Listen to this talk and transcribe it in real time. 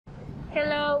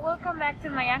Hello, welcome back to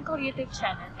my uncle YouTube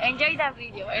channel. Enjoy that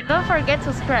video and don't forget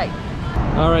to subscribe.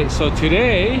 Alright, so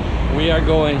today we are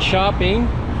going shopping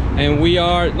and we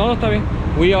are at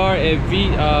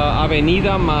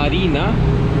Avenida Marina,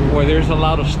 where there's a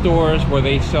lot of stores where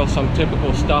they sell some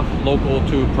typical stuff local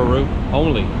to Peru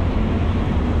only.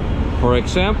 For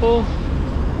example,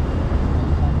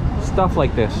 stuff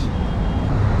like this.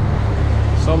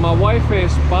 So my wife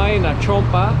is buying a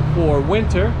chompa for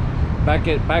winter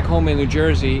back home in New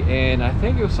Jersey, and I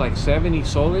think it was like 70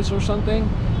 soles or something.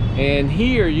 And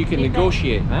here you can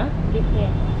negotiate, huh?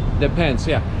 Depends,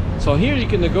 yeah. So here you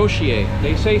can negotiate.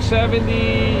 They say 70,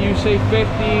 you say 50,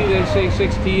 they say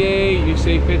 68, you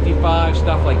say 55,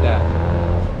 stuff like that.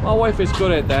 My wife is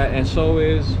good at that, and so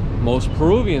is most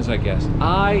Peruvians, I guess.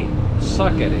 I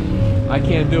suck at it. I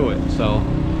can't do it, so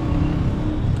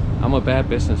I'm a bad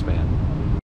businessman.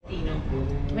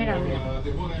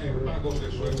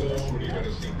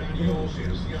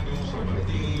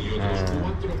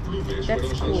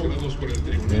 That's cool.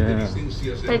 Yeah.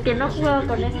 El que no juega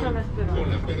con esto no es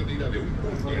peruano.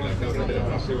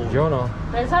 Yo no.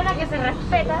 Persona que se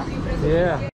respeta.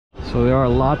 Yeah. So there are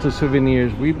lots of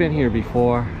souvenirs. We've been here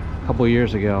before, a couple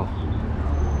years ago.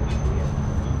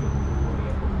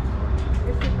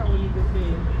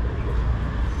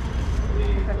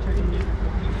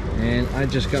 And I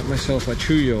just got myself a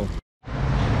chuyo.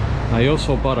 I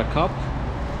also bought a cup,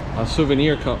 a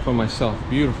souvenir cup for myself.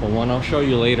 Beautiful one, I'll show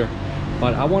you later.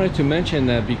 But I wanted to mention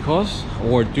that because,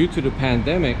 or due to the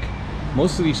pandemic,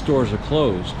 most of these stores are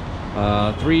closed.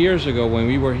 3 years ago when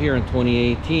we were here in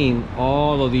 2018,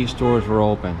 all of these stores were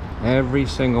open. Every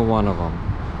single one of them.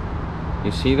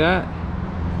 You see that?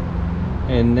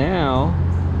 And now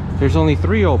there's only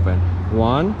 3 open.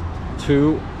 1,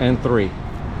 2, and 3.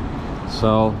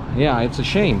 So yeah, it's a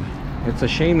shame. It's a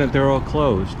shame that they're all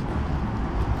closed.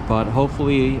 But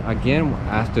hopefully, again,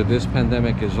 after this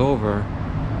pandemic is over,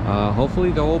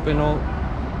 hopefully they'll open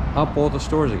up all the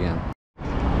stores again.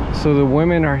 So the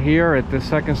women are here at the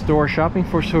second store shopping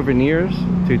for souvenirs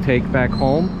to take back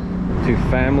home to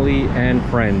family and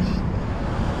friends.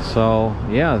 So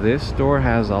yeah, this store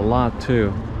has a lot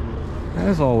too,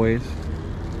 as always.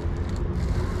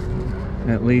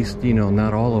 At least, you know,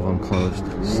 not all of them closed.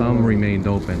 Some remained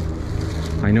open.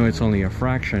 I know it's only a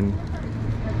fraction,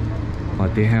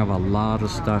 but they have a lot of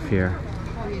stuff here.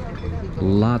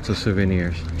 Lots of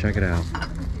souvenirs. Check it out.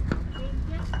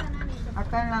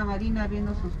 Acá en la marina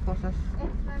viendo sus cosas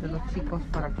de los chicos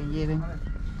para que lleven.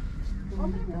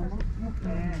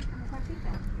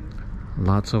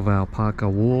 Lots of alpaca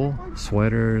wool,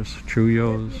 sweaters,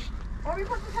 chullos.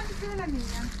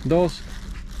 Dos.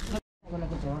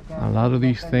 A lot of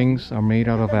these things are made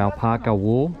out of alpaca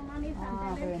wool.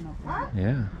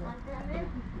 Yeah.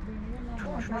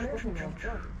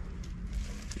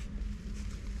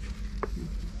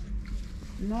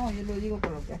 No, yo lo digo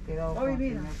por lo que has quedado con el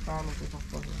mercado, esas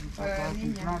cosas.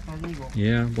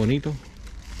 Yeah, bonito.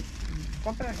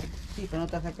 Cómpralo. Sí, pero no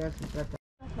te vas a quedar sin plata.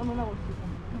 Dame una bolsita.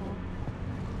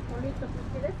 Bonito, si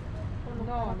quieres.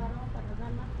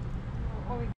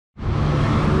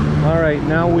 Alright,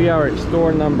 now we are at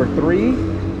store number 3.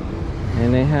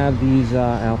 And they have these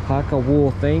alpaca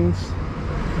wool things.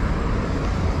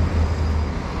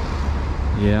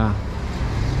 Yeah.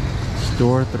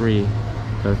 Store 3.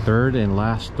 The third and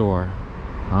last store.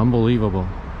 Unbelievable.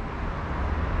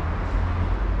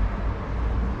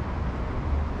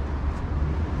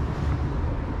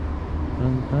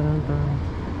 Dun, dun, dun.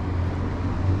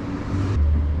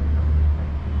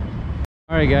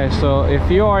 Alright guys, so if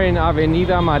you are in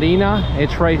Avenida Marina,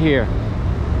 it's right here.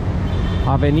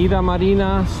 Avenida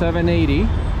Marina 780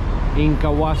 in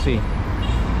Kawasi.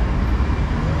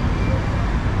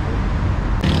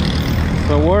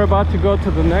 So we're about to go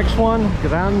to the next one,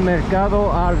 Gran Mercado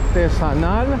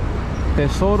Artesanal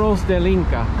Tesoros del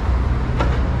Inca.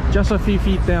 Just a few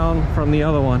feet down from the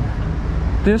other one.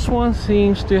 This one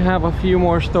seems to have a few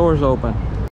more stores open.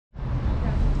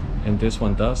 And this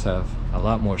one does have a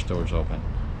lot more stores open.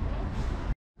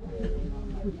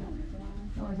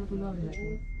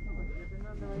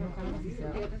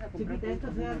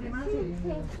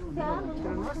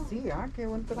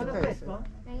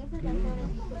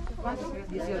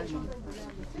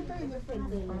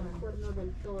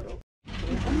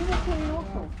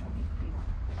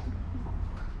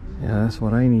 Yeah, that's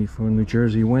what I need for New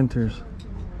Jersey winters.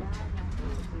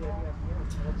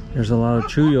 There's a lot of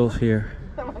chullos here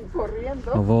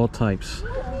of all types.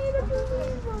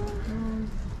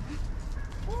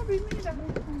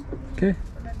 ¿Qué?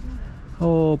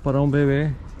 Oh, para un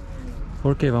bebé.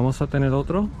 ¿Por qué? ¿Vamos a tener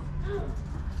otro?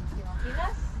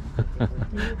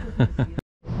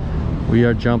 We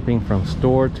are jumping from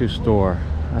store to store.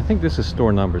 I think this is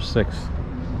store number 6.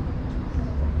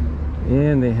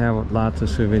 And they have lots of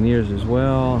souvenirs as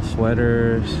well.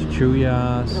 Sweaters,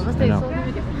 chuyas, you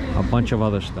know, a bunch of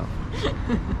other stuff.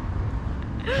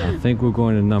 I think we're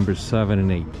going to number 7 and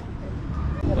 8.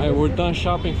 Alright, we're done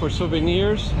shopping for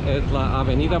souvenirs at La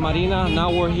Avenida Marina.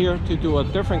 Now we're here to do a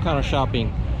different kind of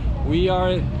shopping. We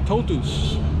are at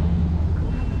Totus.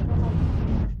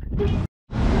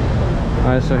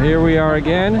 Alright, so here we are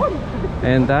again,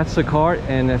 and that's the cart,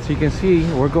 and as you can see,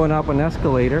 we're going up an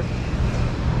escalator,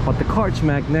 but the cart's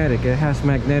magnetic. It has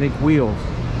magnetic wheels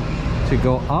to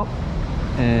go up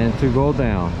and to go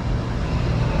down.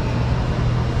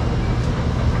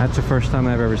 That's the first time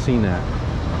I've ever seen that.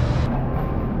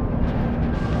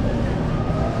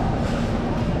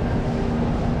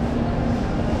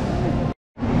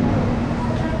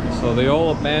 So they all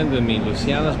abandoned me.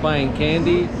 Luciana's buying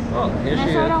candy. Oh, here she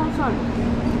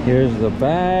is. Here's the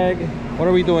bag. What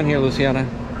are we doing here, Luciana?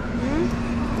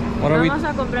 What are we? Vamos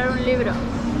a comprar un libro.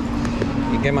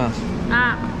 ¿Y qué más?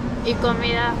 Ah, y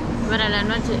comida para la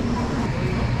noche.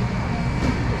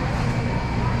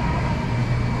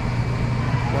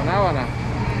 Guanábana.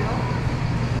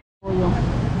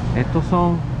 Estos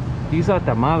son, these are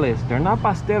tamales. They're not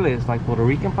pasteles like Puerto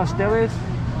Rican pasteles.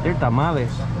 They're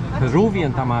tamales,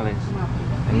 Peruvian tamales.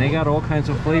 And they got all kinds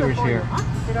of flavors here.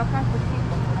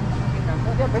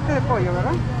 Este de pollo,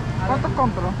 ¿verdad? ¿Cuántos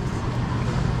compro?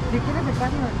 Si quieres de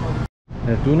carne de pollo.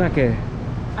 ¿De tuna qué?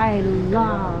 I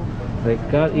love. De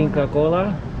cat Inca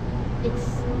Cola. It's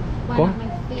one Co- of my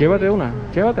favorite. Llévate una,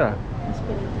 llévatela.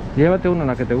 Llévate una,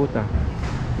 la que te gusta.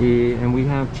 And we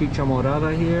have chicha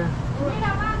morada here.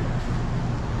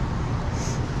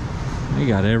 They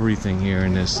got everything here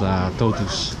in this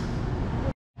Totus.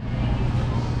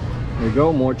 There you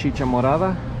go, more chicha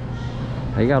morada.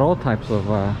 They got all types of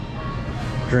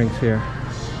drinks here.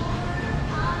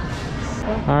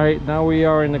 Alright, now we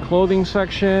are in the clothing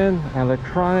section,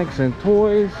 electronics and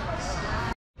toys.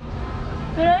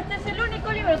 Pero este es el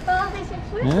único libro, todos dicen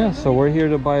suyo. Yeah, so we're here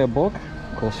to buy a book,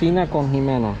 Cocina con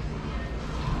Jimena.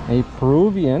 A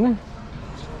Peruvian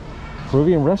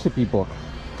recipe book.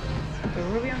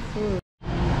 Peruvian food.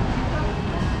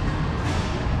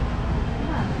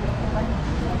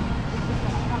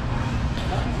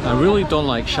 I really don't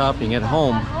like shopping at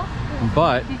home,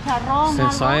 but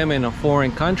since I am in a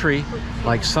foreign country,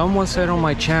 like someone said on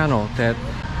my channel, that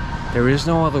there is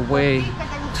no other way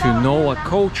to know a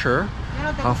culture,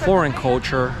 a foreign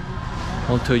culture,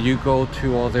 until you go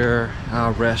to other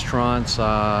restaurants,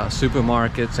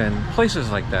 supermarkets and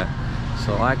places like that.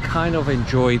 So I kind of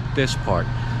enjoyed this part.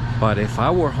 But if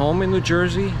I were home in New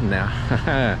Jersey, nah,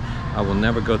 I will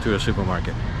never go to a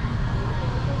supermarket.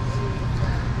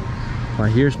 But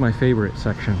here's my favorite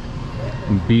section,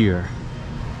 beer.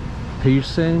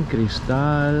 Pilsen,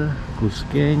 Cristal,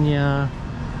 Cusqueña,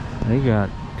 they got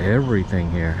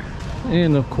everything here.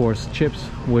 And of course chips,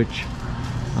 which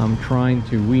I'm trying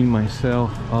to wean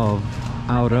myself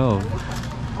out of.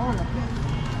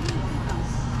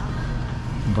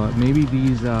 But maybe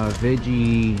these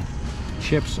veggie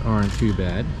chips aren't too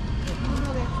bad.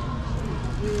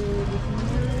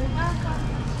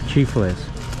 Chifles.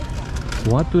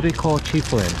 What do they call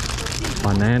chifles?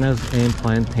 Bananas and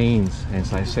plantains,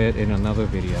 as I said in another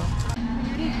video.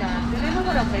 Señorita, tenemos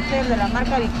para ofrecer de la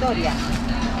marca Victoria.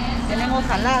 Tenemos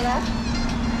saladas.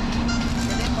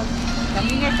 Tenemos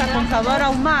también esta con sabor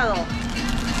ahumado.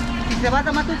 Si se va a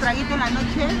tomar tu traguito en la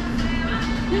noche,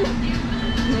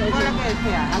 con lo que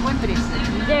desea, a buen precio.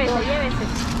 Llévese, llévese.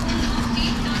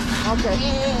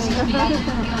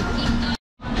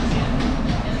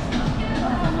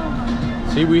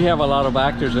 See, we have a lot of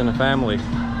actors in the family.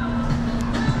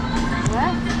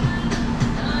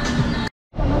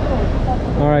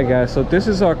 Alright guys, so this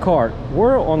is our cart.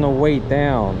 We're on the way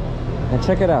down. And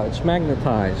check it out, it's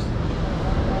magnetized.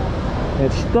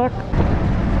 It's stuck